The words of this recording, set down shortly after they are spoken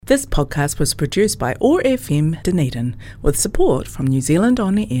This podcast was produced by OAR FM Dunedin with support from New Zealand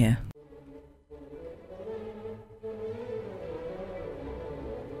On the Air.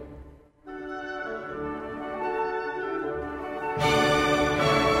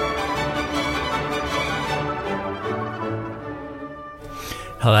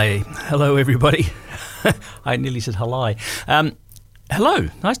 Hello everybody. I nearly said hello. Hello,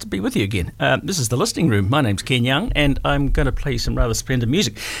 nice to be with you again. This is The Listening Room. My name's Ken Young, and I'm going to play some rather splendid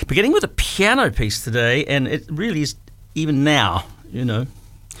music. Beginning with a piano piece today, and it really is, even now,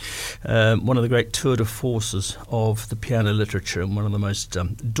 one of the great tour de forces of the piano literature, and one of the most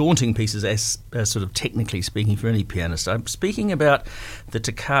daunting pieces, as sort of technically speaking, for any pianist. I'm speaking about the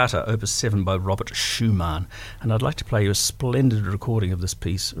Toccata Opus 7 by Robert Schumann, and I'd like to play you a splendid recording of this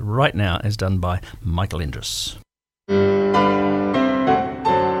piece right now, as done by Michael Endres.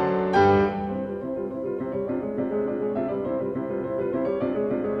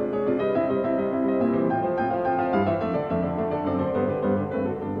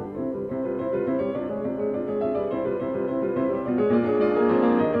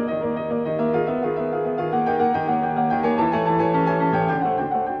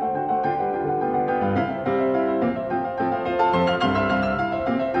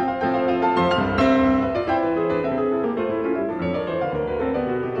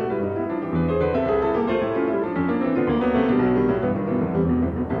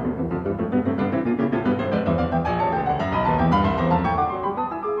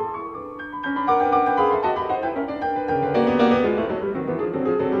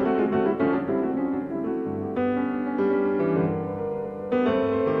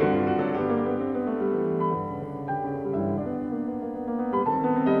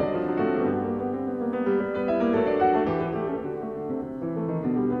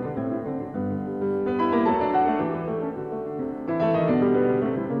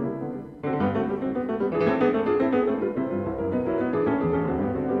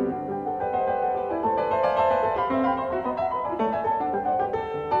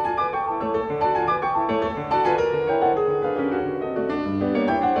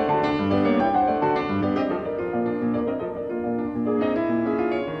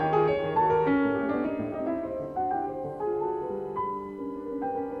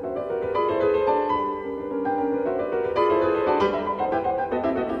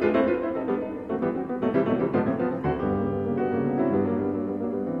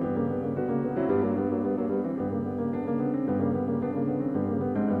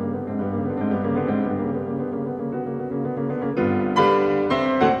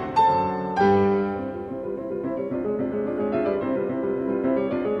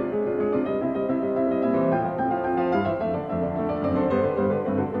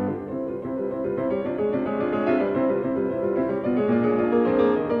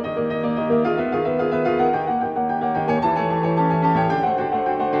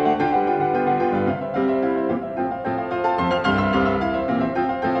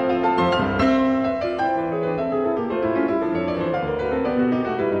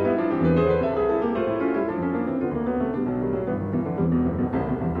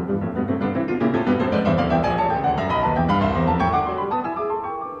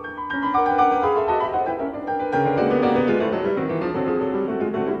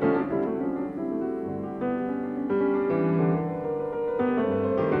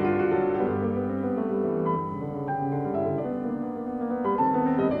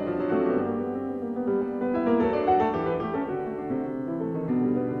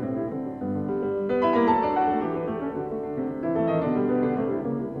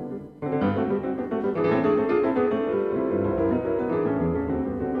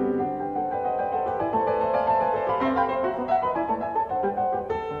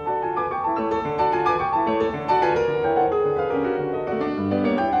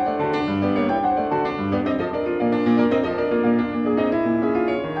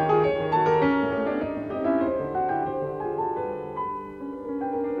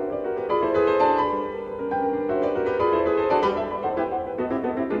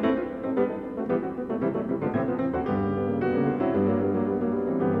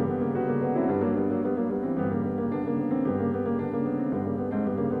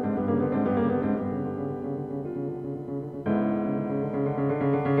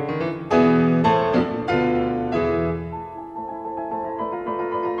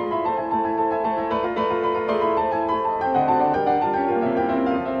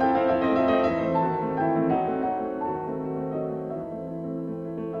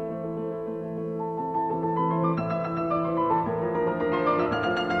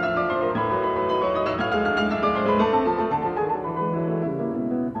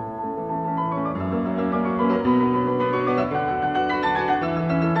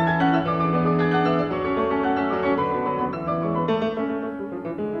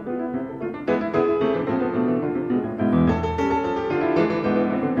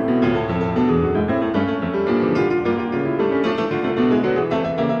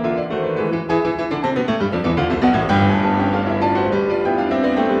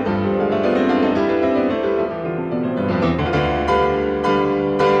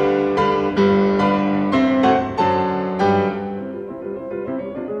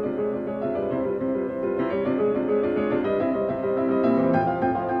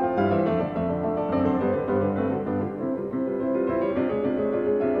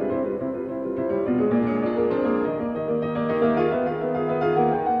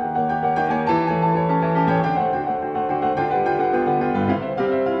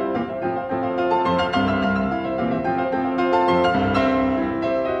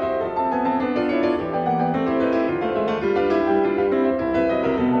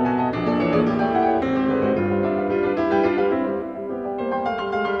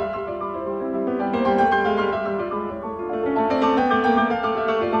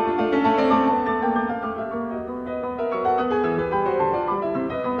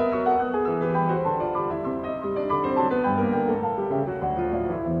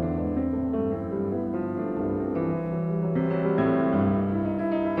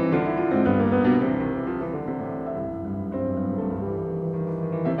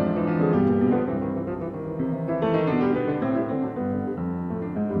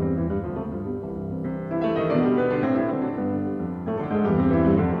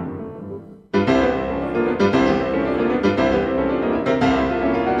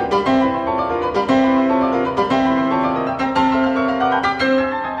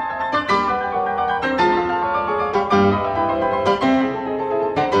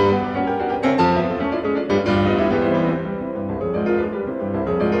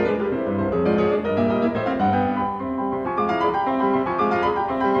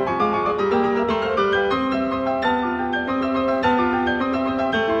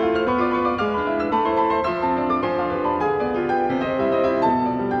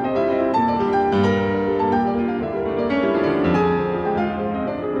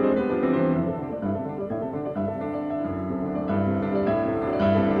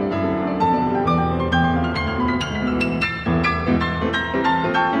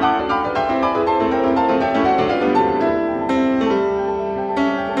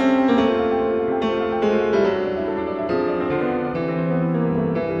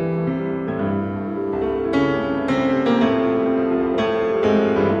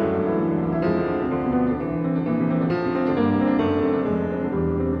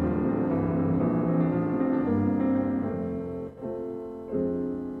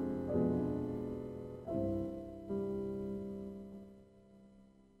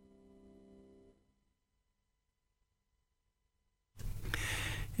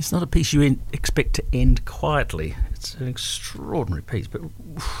 It's not a piece you expect to end quietly. It's an extraordinary piece, but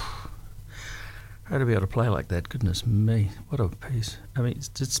how to be able to play like that? Goodness me, what a piece! I mean,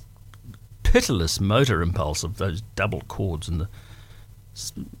 it's pitiless motor impulse of those double chords and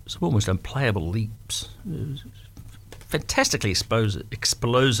it's almost unplayable leaps. Fantastically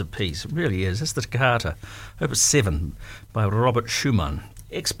explosive piece, it really is. That's the Toccata Opus 7 by Robert Schumann,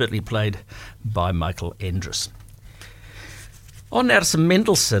 expertly played by Michael Endres. On now to some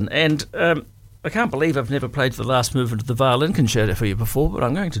Mendelssohn, and I can't believe I've never played the last movement of the Violin Concerto for you before, but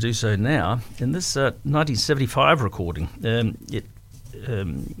I'm going to do so now. In this 1975 recording, the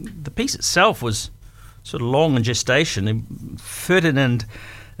piece itself was sort of long in gestation. The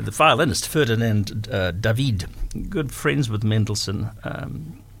violinist Ferdinand David, good friends with Mendelssohn,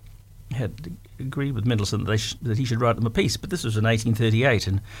 had agreed with Mendelssohn that he should write them a piece, but this was in 1838,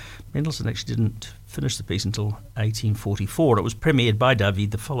 and Mendelssohn actually didn't finish the piece until 1844. It was premiered by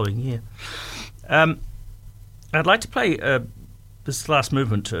David the following year. I'd like to play this last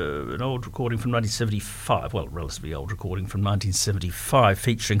movement, an old recording from 1975, well, a relatively old recording from 1975,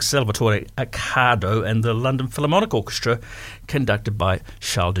 featuring Salvatore Accardo and the London Philharmonic Orchestra, conducted by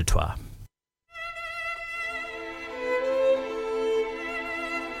Charles Dutoit.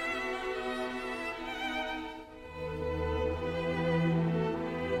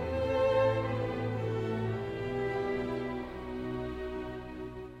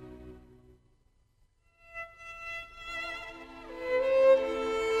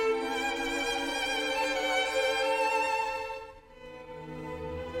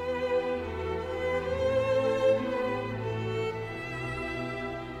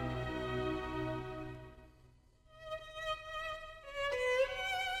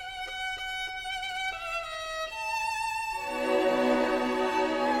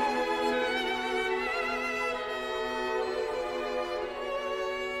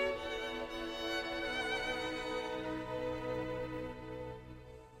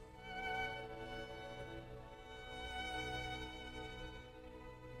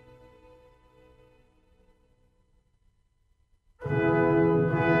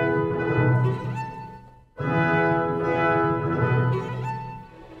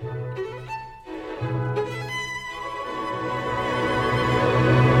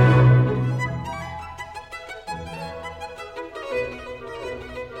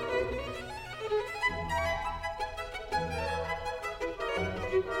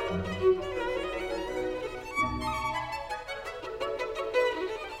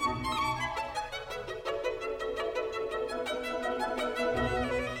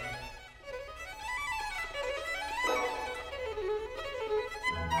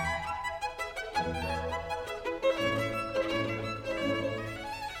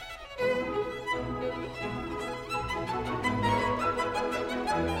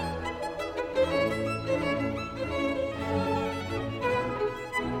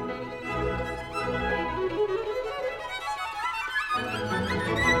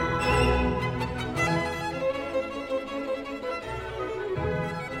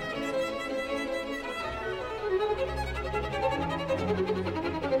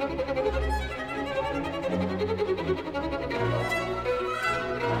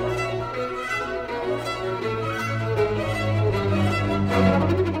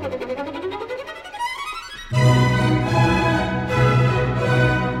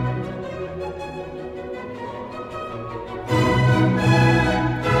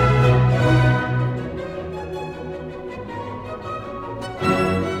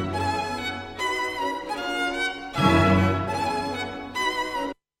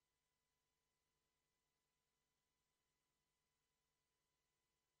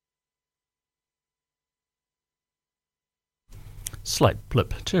 Slight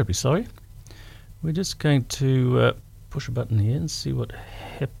blip. Terribly sorry. We're just going to push a button here and see what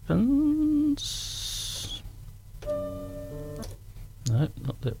happens. No,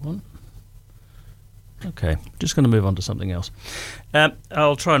 not that one. Okay, just going to move on to something else.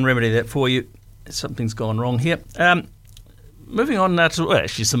 I'll try and remedy that for you. Something's gone wrong here. Moving on now to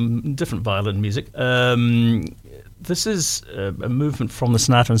actually some different violin music. This is a movement from the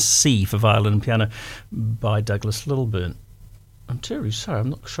Sonata in C for violin and piano by Douglas Lilburn. I'm terribly sorry, I'm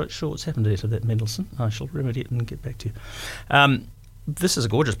not sure what's happened there to that Mendelssohn. I shall remedy it and get back to you. This is a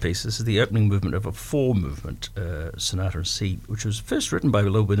gorgeous piece. This is the opening movement of a four-movement Sonata in C, which was first written by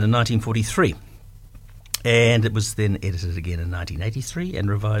Lilburn in 1943. And it was then edited again in 1983 and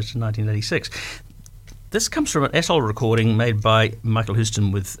revised in 1986. This comes from an Atoll recording made by Michael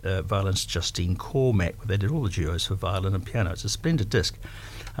Houston with violinist Justine Cormack, where they did all the duos for violin and piano. It's a splendid disc.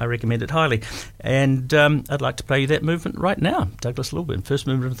 I recommend it highly. And I'd like to play you that movement right now. Douglas Lilburn, first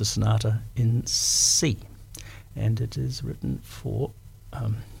movement of the Sonata in C. And it is written for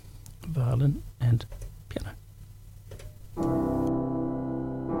violin and piano.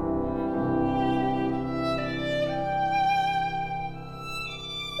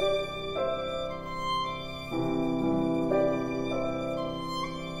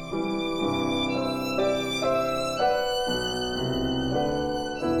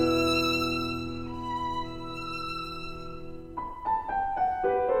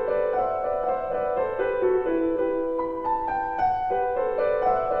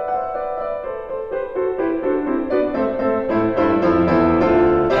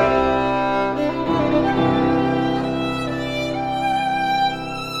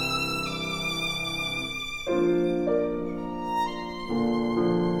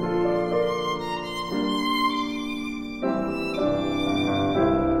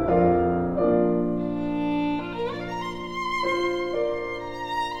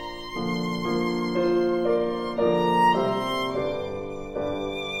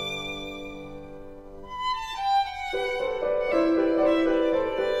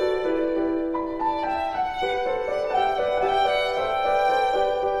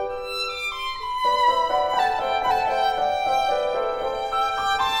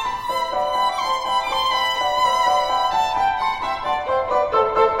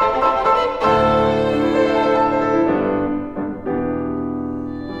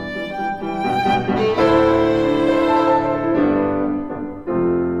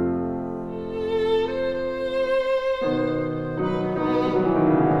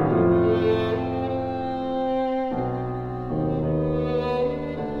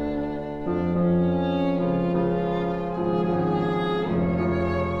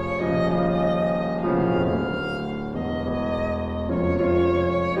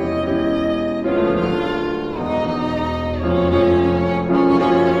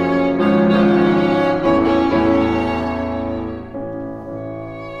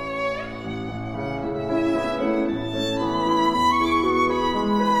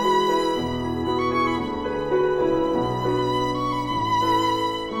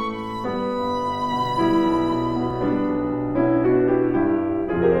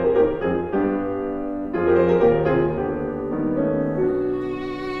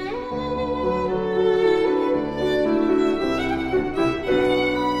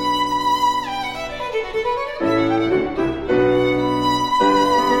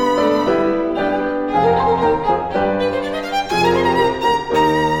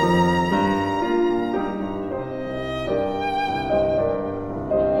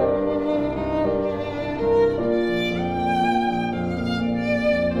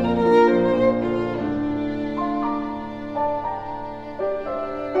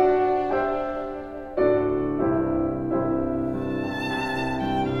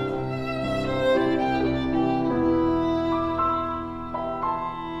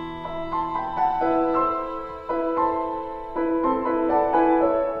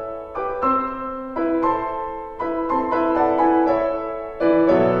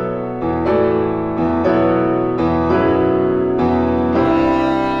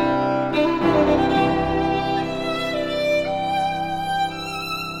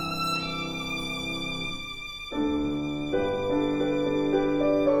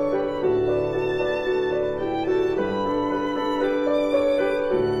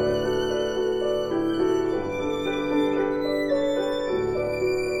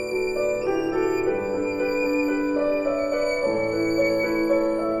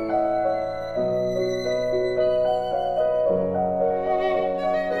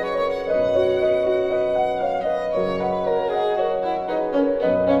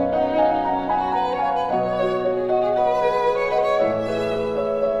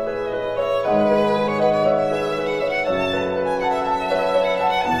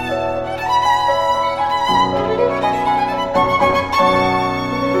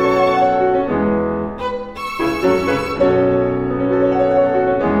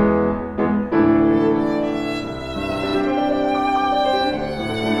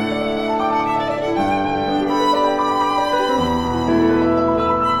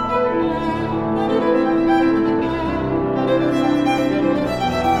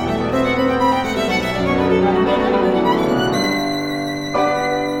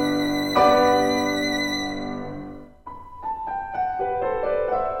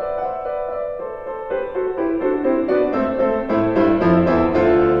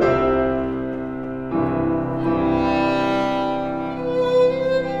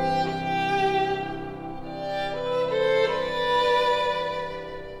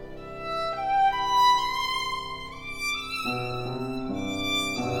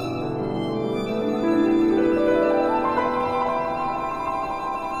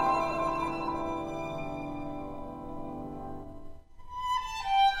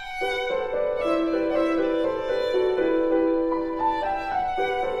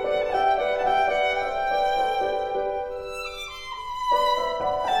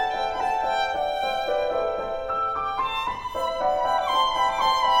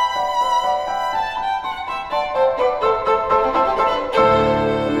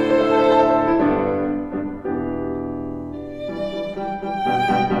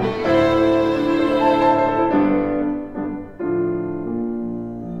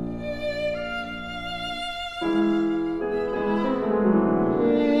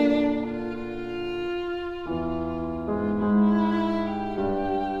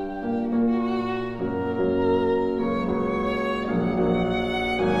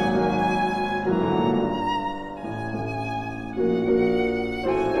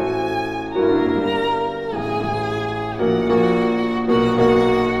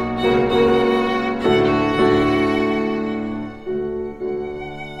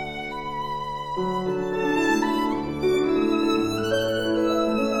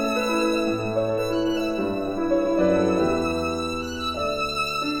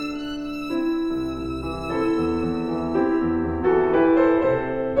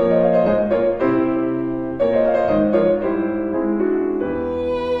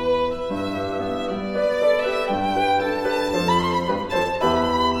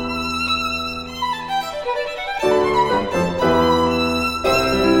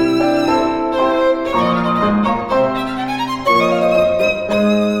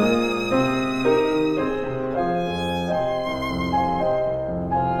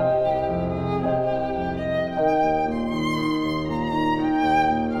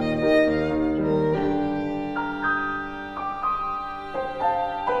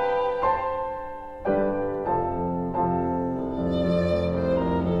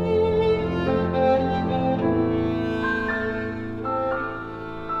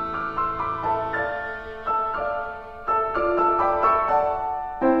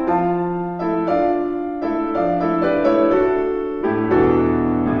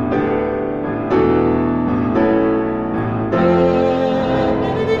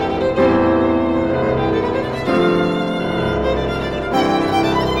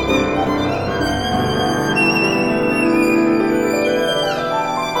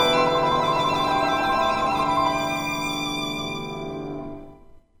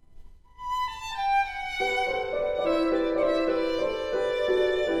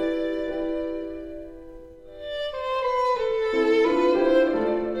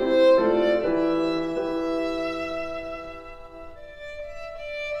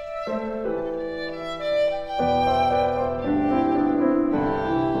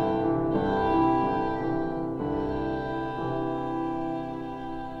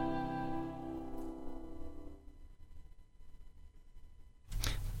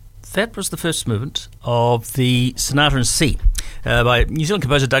 That was the first movement of the Sonata in C by New Zealand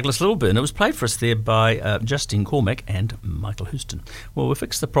composer Douglas Lilburn. It was played for us there by Justine Cormack and Michael Houston. Well, we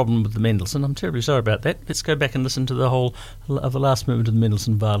fixed the problem with the Mendelssohn. I'm terribly sorry about that. Let's go back and listen to the whole of the last movement of the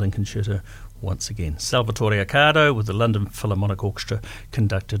Mendelssohn Violin Concerto once again. Salvatore Accardo with the London Philharmonic Orchestra,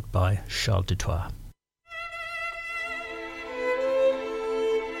 conducted by Charles Dutoit.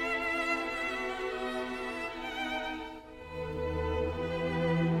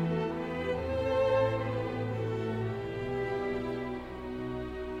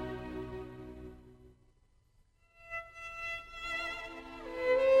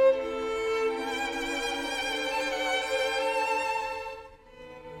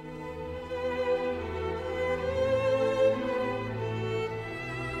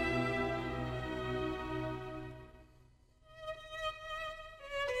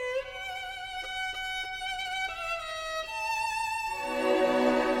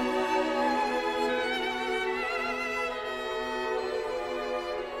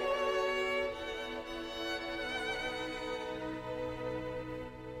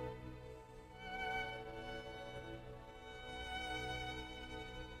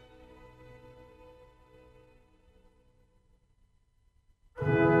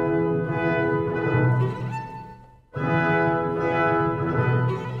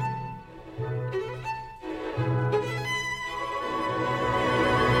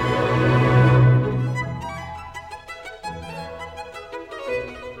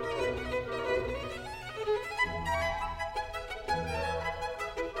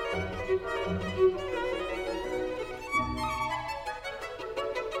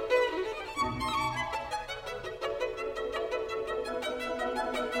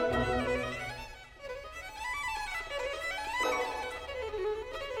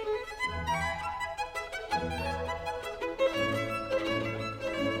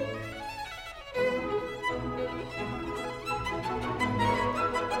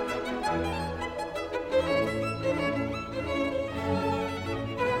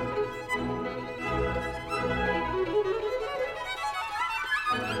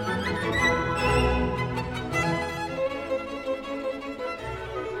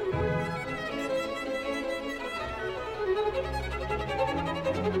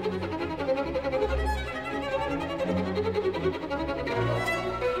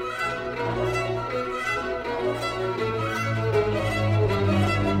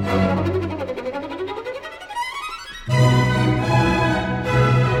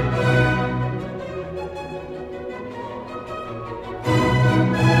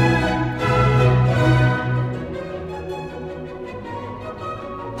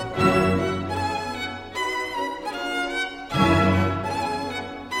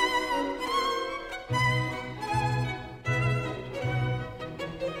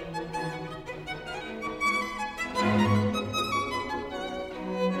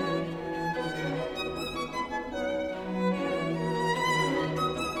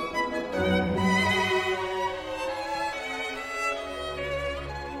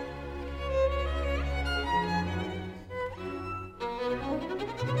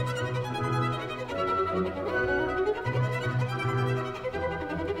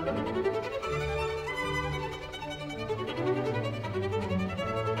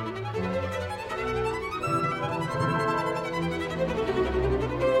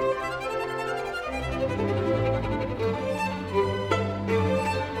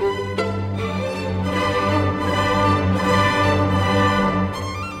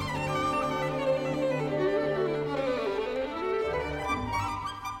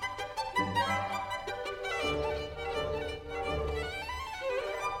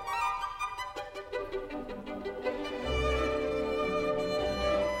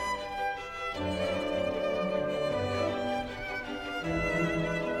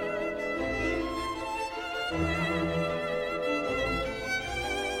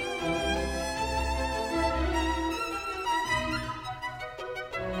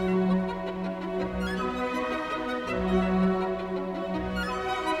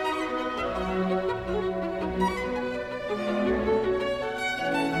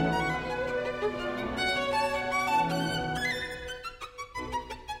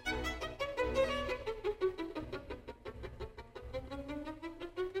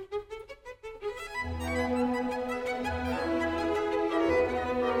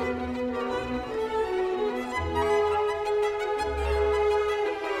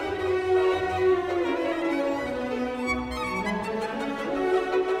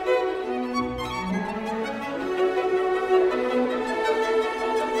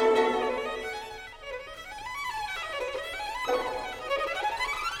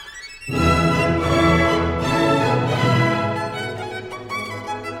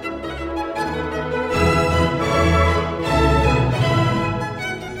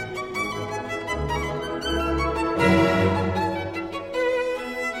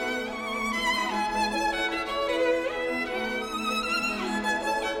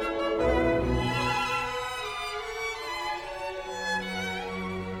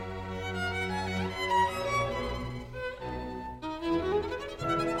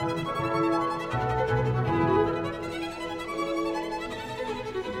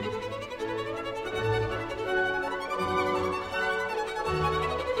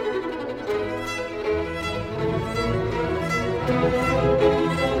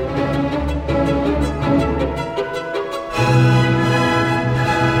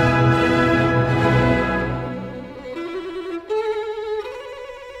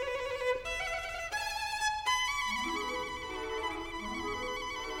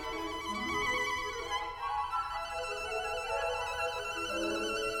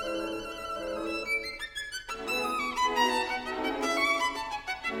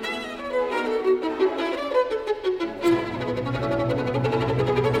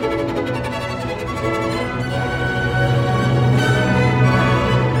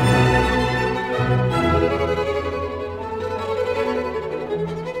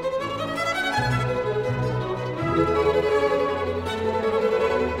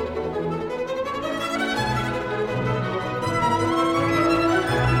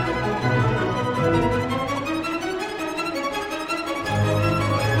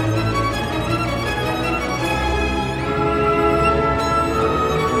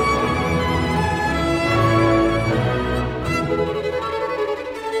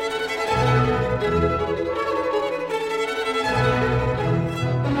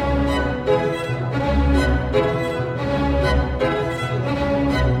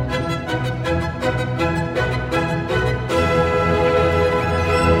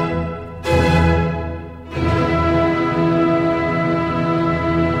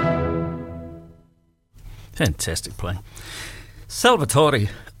 Fantastic playing. Salvatore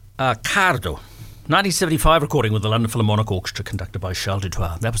Cardo, 1975 recording with the London Philharmonic Orchestra conducted by Charles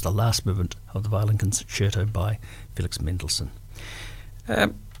Dutoit. That was the last movement of the Violin Concerto by Felix Mendelssohn.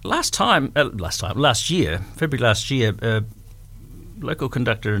 Last year, February last year, local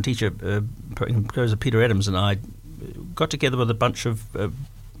conductor and teacher, composer Peter Adams and I got together with a bunch of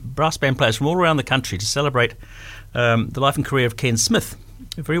brass band players from all around the country to celebrate the life and career of Ken Smith,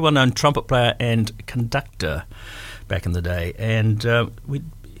 a very well-known trumpet player and conductor back in the day. And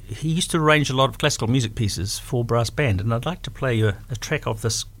he used to arrange a lot of classical music pieces for brass band. And I'd like to play you a track of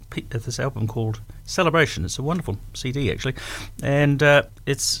this album called Celebration. It's a wonderful CD, actually. And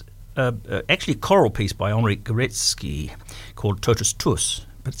it's actually a choral piece by Henri Gorecki called Totus Tuus.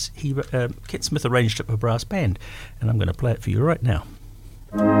 But Ken Smith arranged it for brass band. And I'm going to play it for you right now.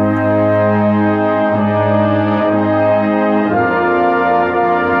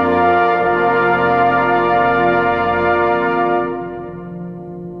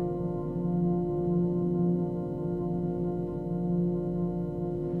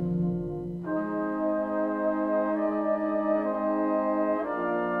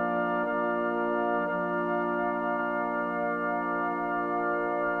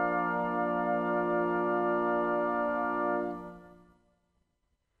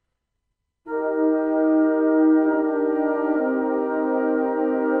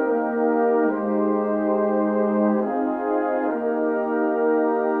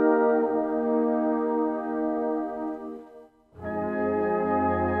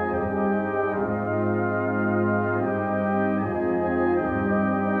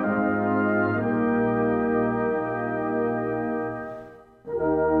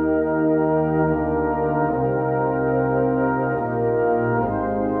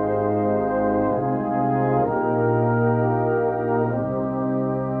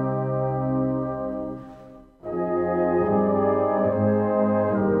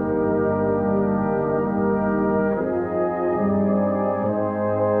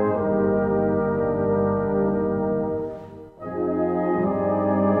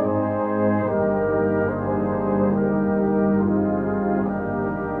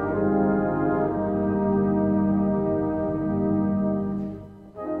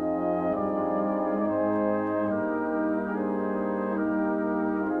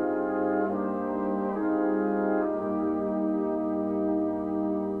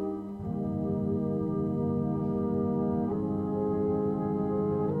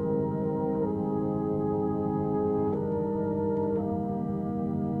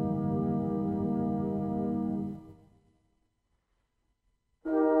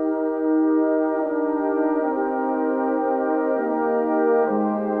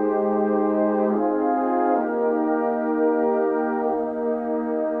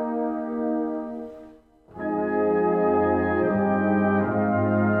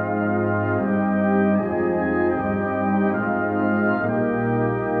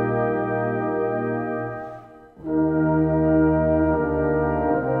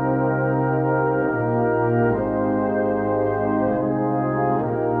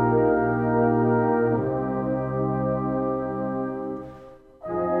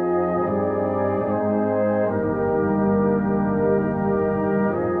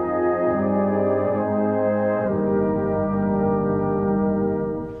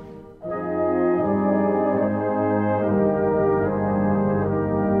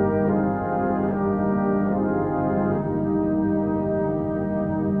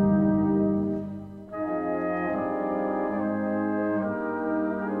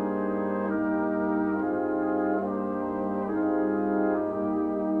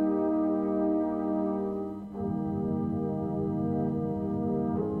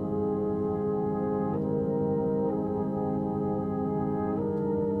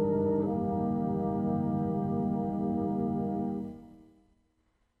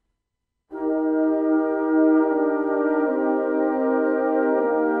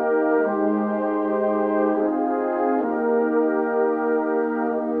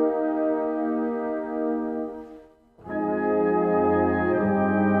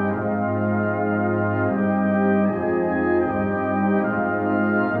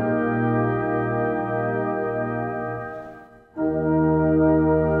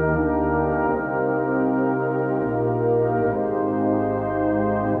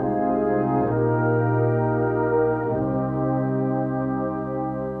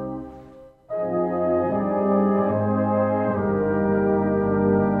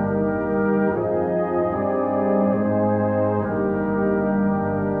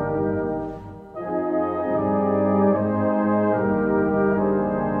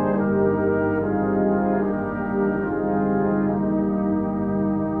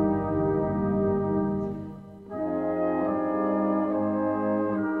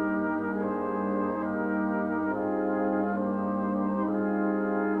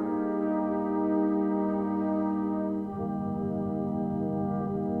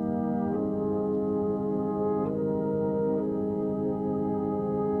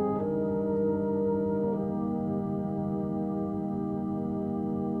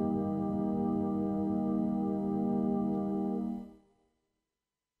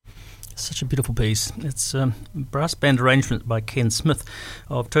 Such a beautiful piece. It's a brass band arrangement by Ken Smith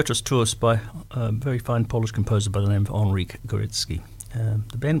of Totus Tuus by a very fine Polish composer by the name of Henryk Gorecki.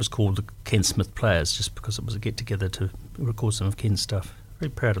 The band was called the Ken Smith Players just because it was a get-together to record some of Ken's stuff. Very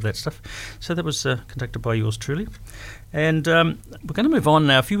proud of that stuff. So that was conducted by yours truly. And we're going to move on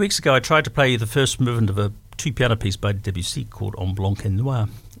now. A few weeks ago I tried to play the first movement of a two-piano piece by Debussy called En Blanc et Noir,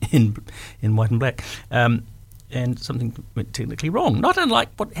 in white and black. And something went technically wrong, not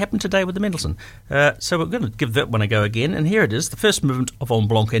unlike what happened today with the Mendelssohn. So we're going to give that one a go again, and here it is, the first movement of En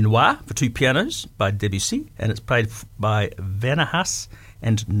Blanc et Noir for two pianos by Debussy, and it's played by Werner Haas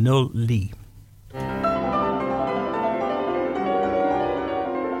and Noel Lee.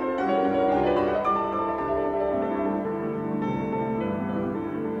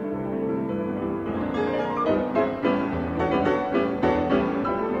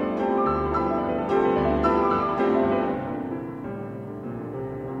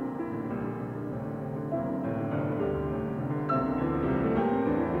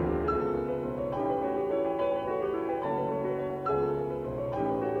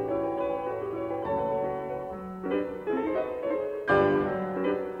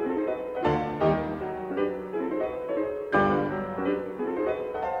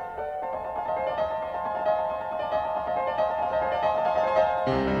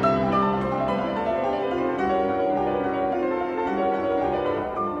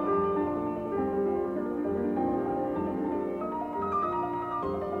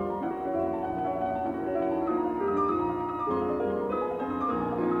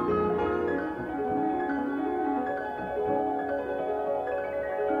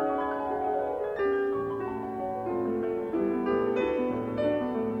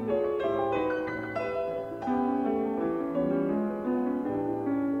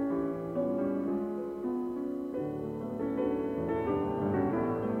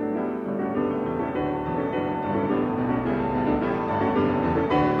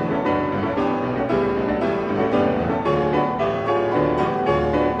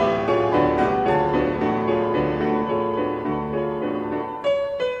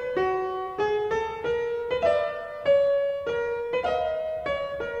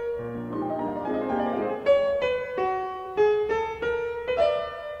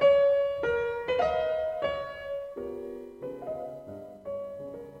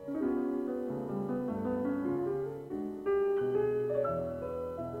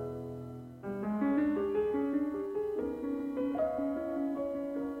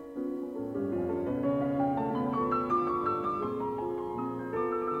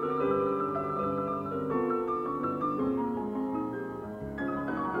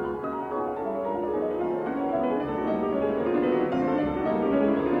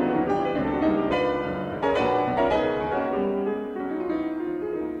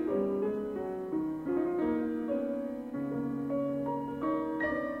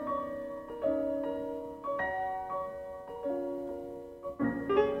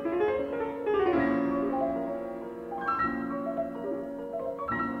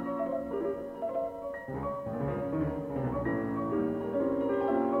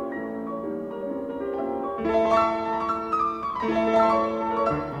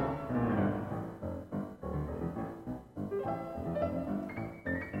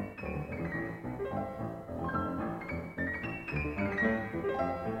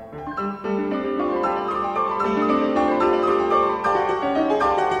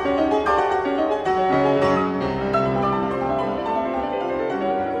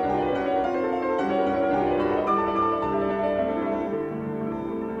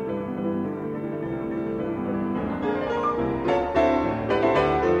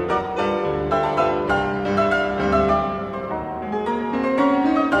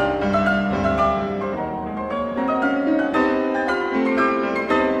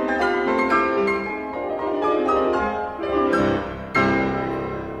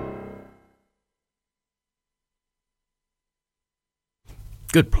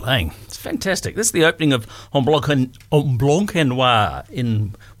 Good playing. It's fantastic. This is the opening of En Blanc et Noir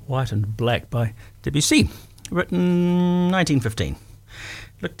in white and black by Debussy, written 1915.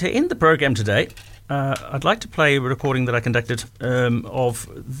 Look, to end the program today, I'd like to play a recording that I conducted of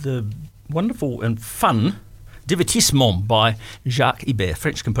the wonderful and fun Divertissement by Jacques Ibert,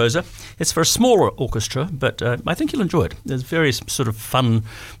 French composer. It's for a smaller orchestra, but I think you'll enjoy it. There's various sort of fun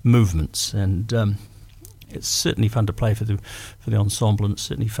movements, and it's certainly fun to play for the ensemble, and it's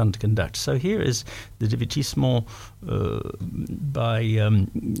certainly fun to conduct. So here is the Divertissement by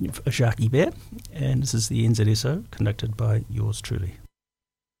Jacques Ibert, and this is the NZSO, conducted by yours truly.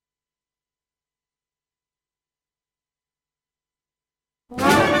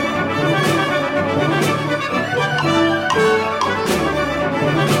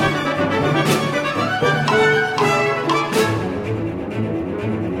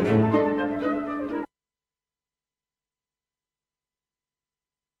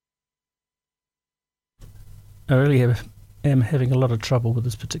 I really am having a lot of trouble with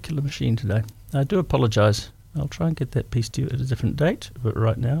this particular machine today. I do apologise. I'll try and get that piece to you at a different date, but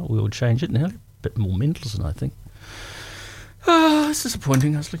right now we will change it now. A bit more Mendelssohn, I think. Oh, it's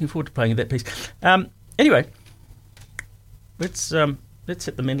disappointing. I was looking forward to playing that piece. Anyway, let's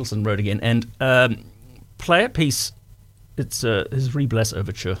hit the Mendelssohn road again and play a piece. It's his Ruy Blas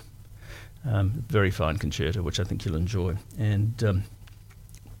Overture. Very fine concerto, which I think you'll enjoy. And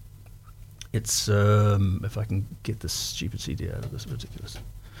it's, if I can get this stupid CD out of this ridiculous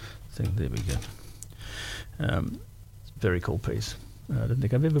thing. There we go. It's a very cool piece. I don't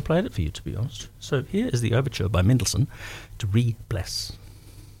think I've ever played it for you, to be honest. So here is the overture by Mendelssohn to Ruy Blas.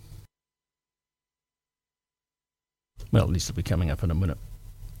 Well, at least it'll be coming up in a minute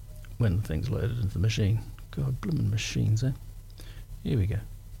when the thing's loaded into the machine. God, blimmin' machines, eh? Here we go.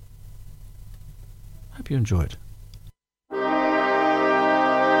 Hope you enjoy it.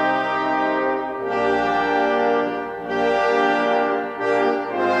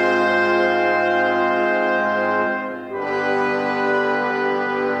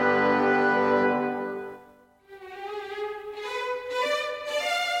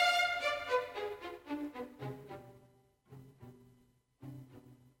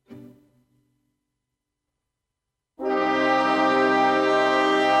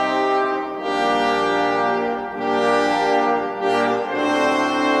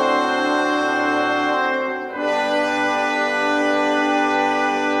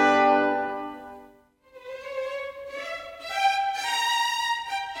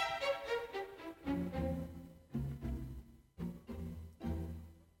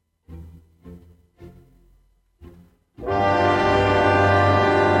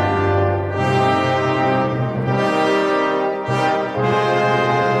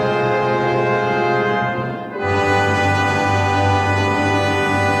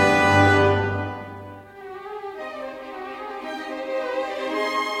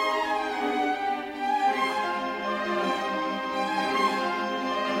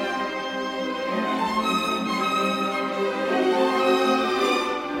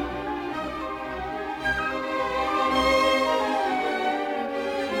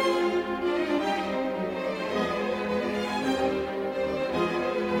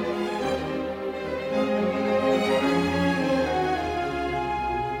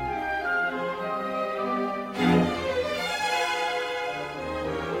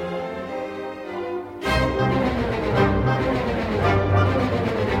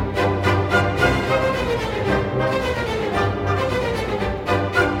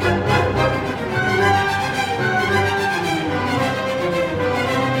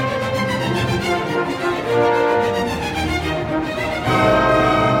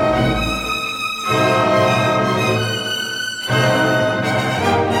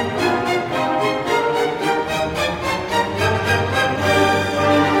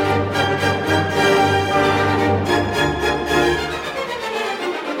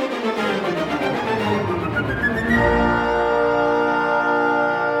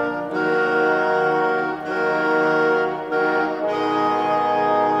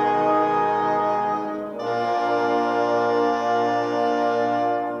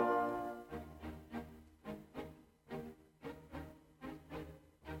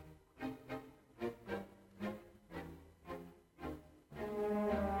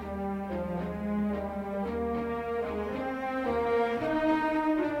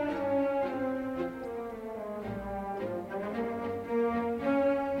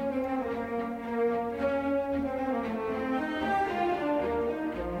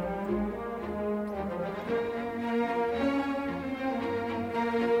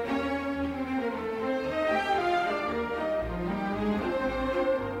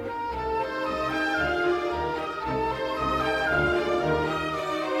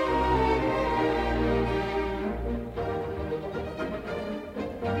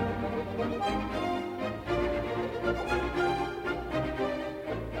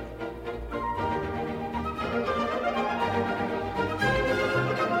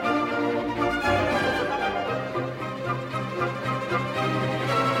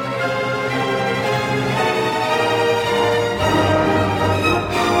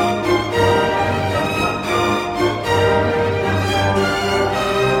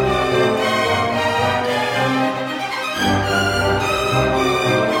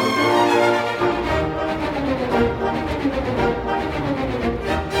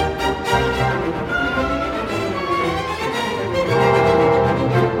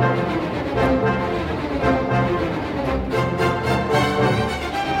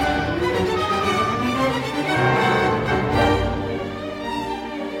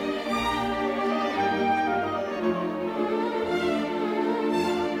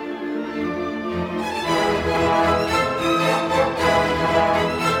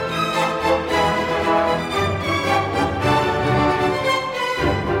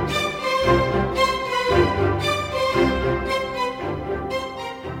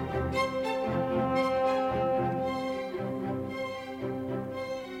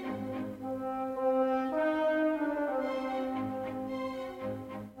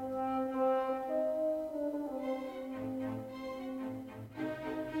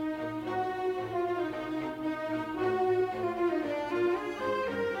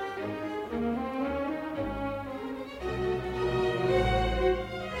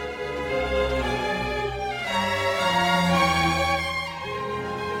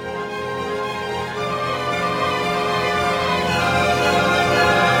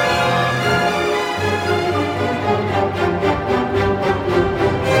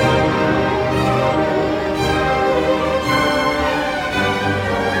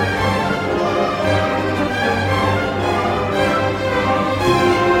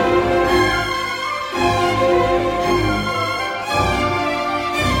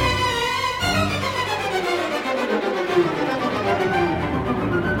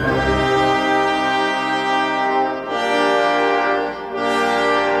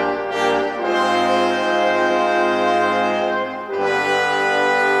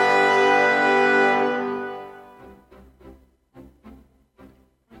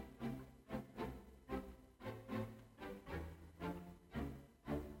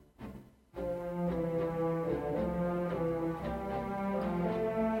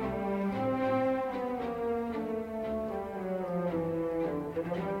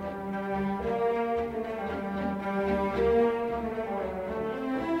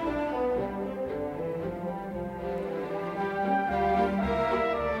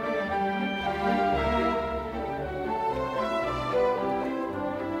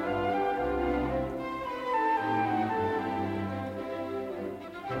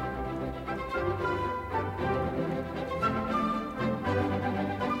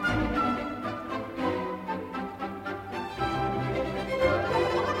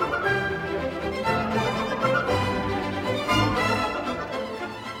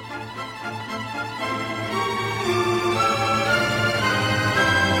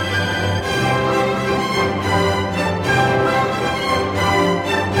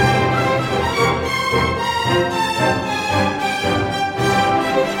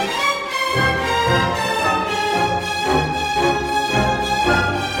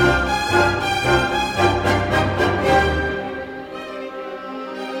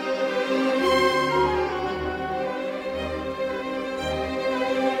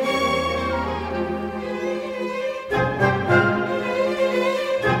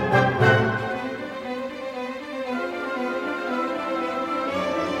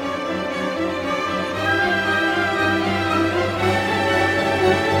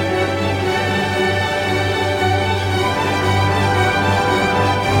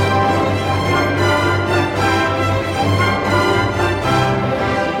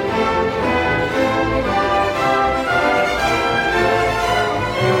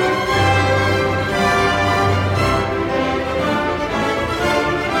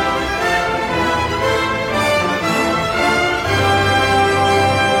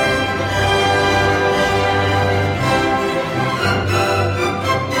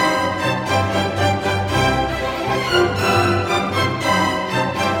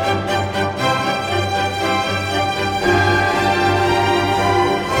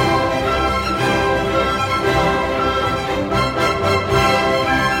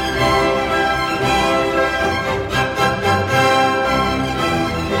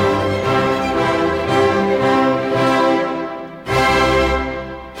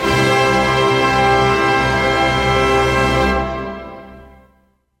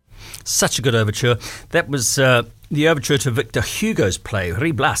 Such a good overture. That was the overture to Victor Hugo's play,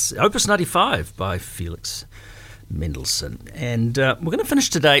 Ruy Blas, Opus 95 by Felix Mendelssohn. And we're going to finish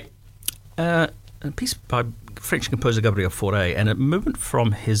today a piece by French composer Gabriel Faure and a movement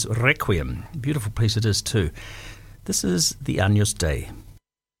from his Requiem. Beautiful piece it is too. This is the Agnus Dei.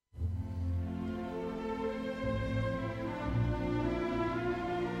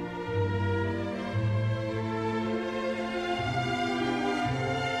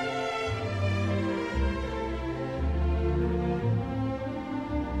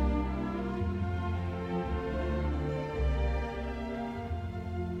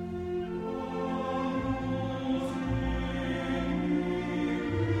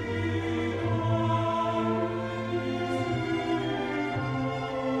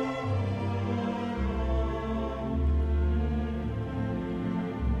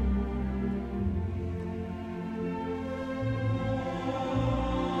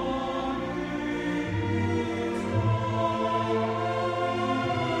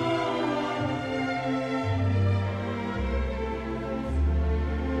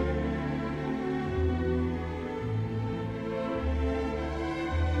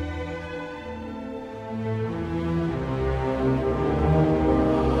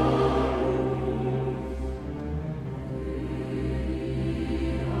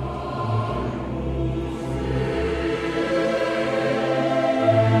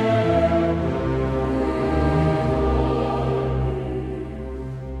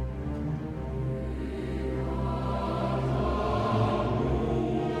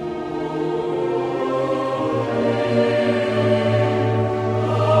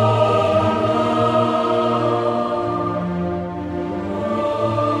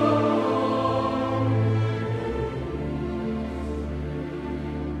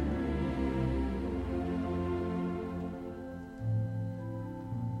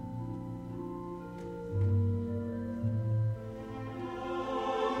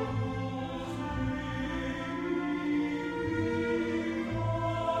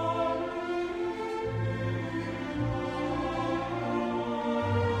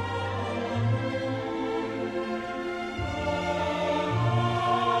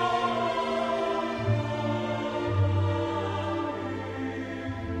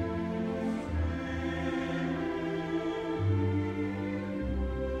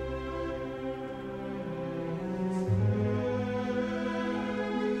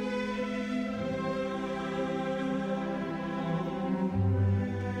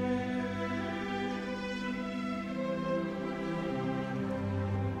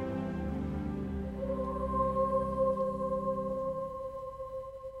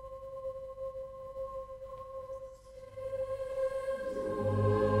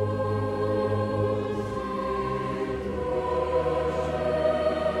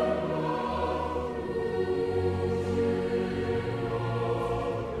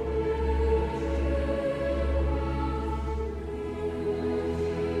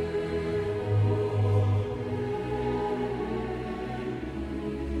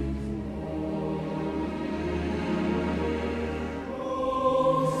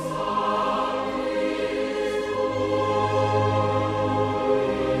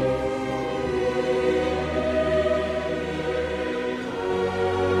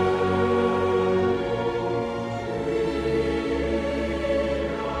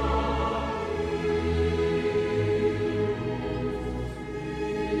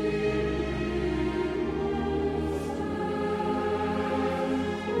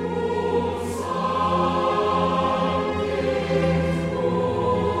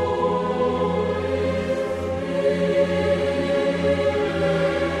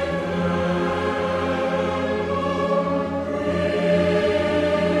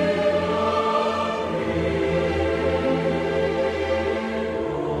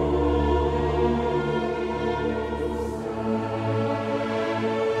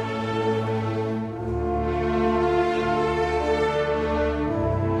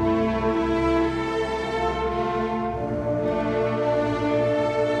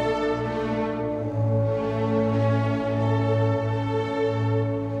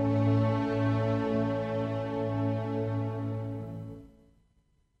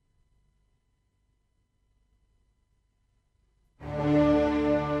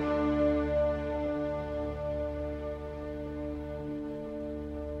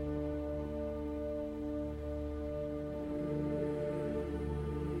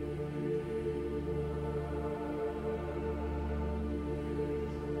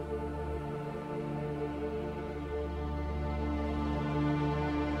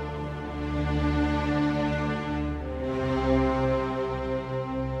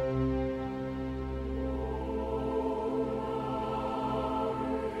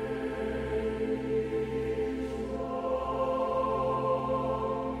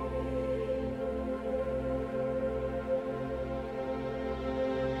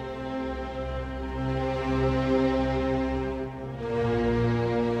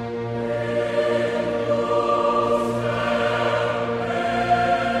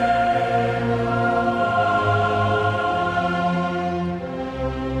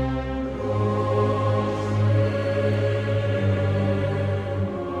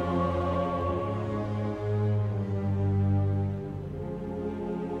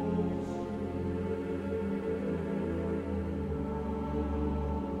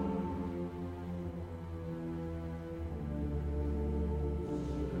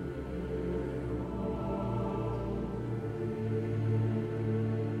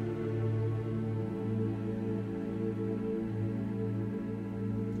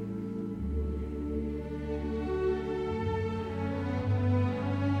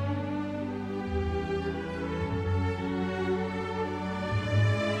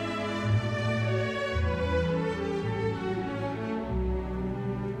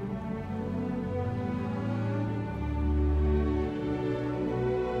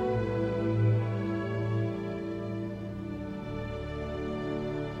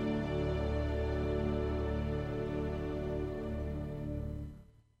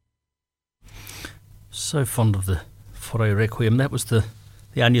 So fond of the Faure Requiem. That was the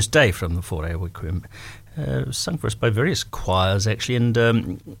Agnus Dei from the Faure Requiem. It was sung for us by various choirs, actually, and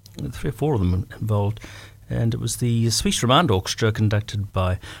 3 or 4 of them involved. And it was the Swiss Romande Orchestra conducted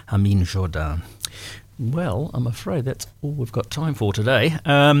by Armin Jourdain. Well, I'm afraid that's all we've got time for today.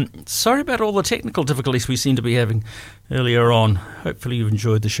 Sorry about all the technical difficulties we seem to be having earlier on. Hopefully you've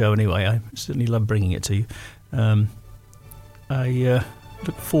enjoyed the show anyway. I certainly love bringing it to you. I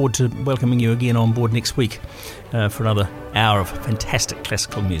look forward to welcoming you again on board next week for another hour of fantastic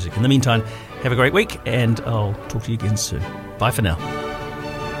classical music. In the meantime, have a great week, and I'll talk to you again soon. Bye for now.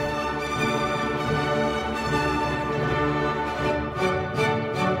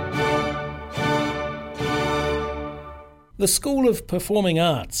 The School of Performing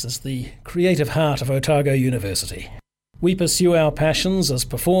Arts is the creative heart of Otago University. We pursue our passions as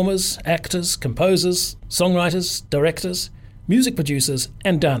performers, actors, composers, songwriters, directors, music producers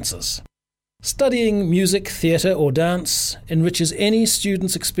and dancers. Studying music, theatre or dance enriches any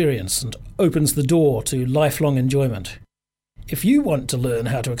student's experience and opens the door to lifelong enjoyment. If you want to learn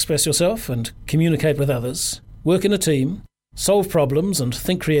how to express yourself and communicate with others, work in a team, solve problems and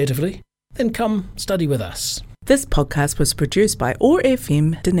think creatively, then come study with us. This podcast was produced by OAR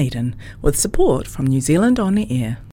FM Dunedin with support from New Zealand On the Air.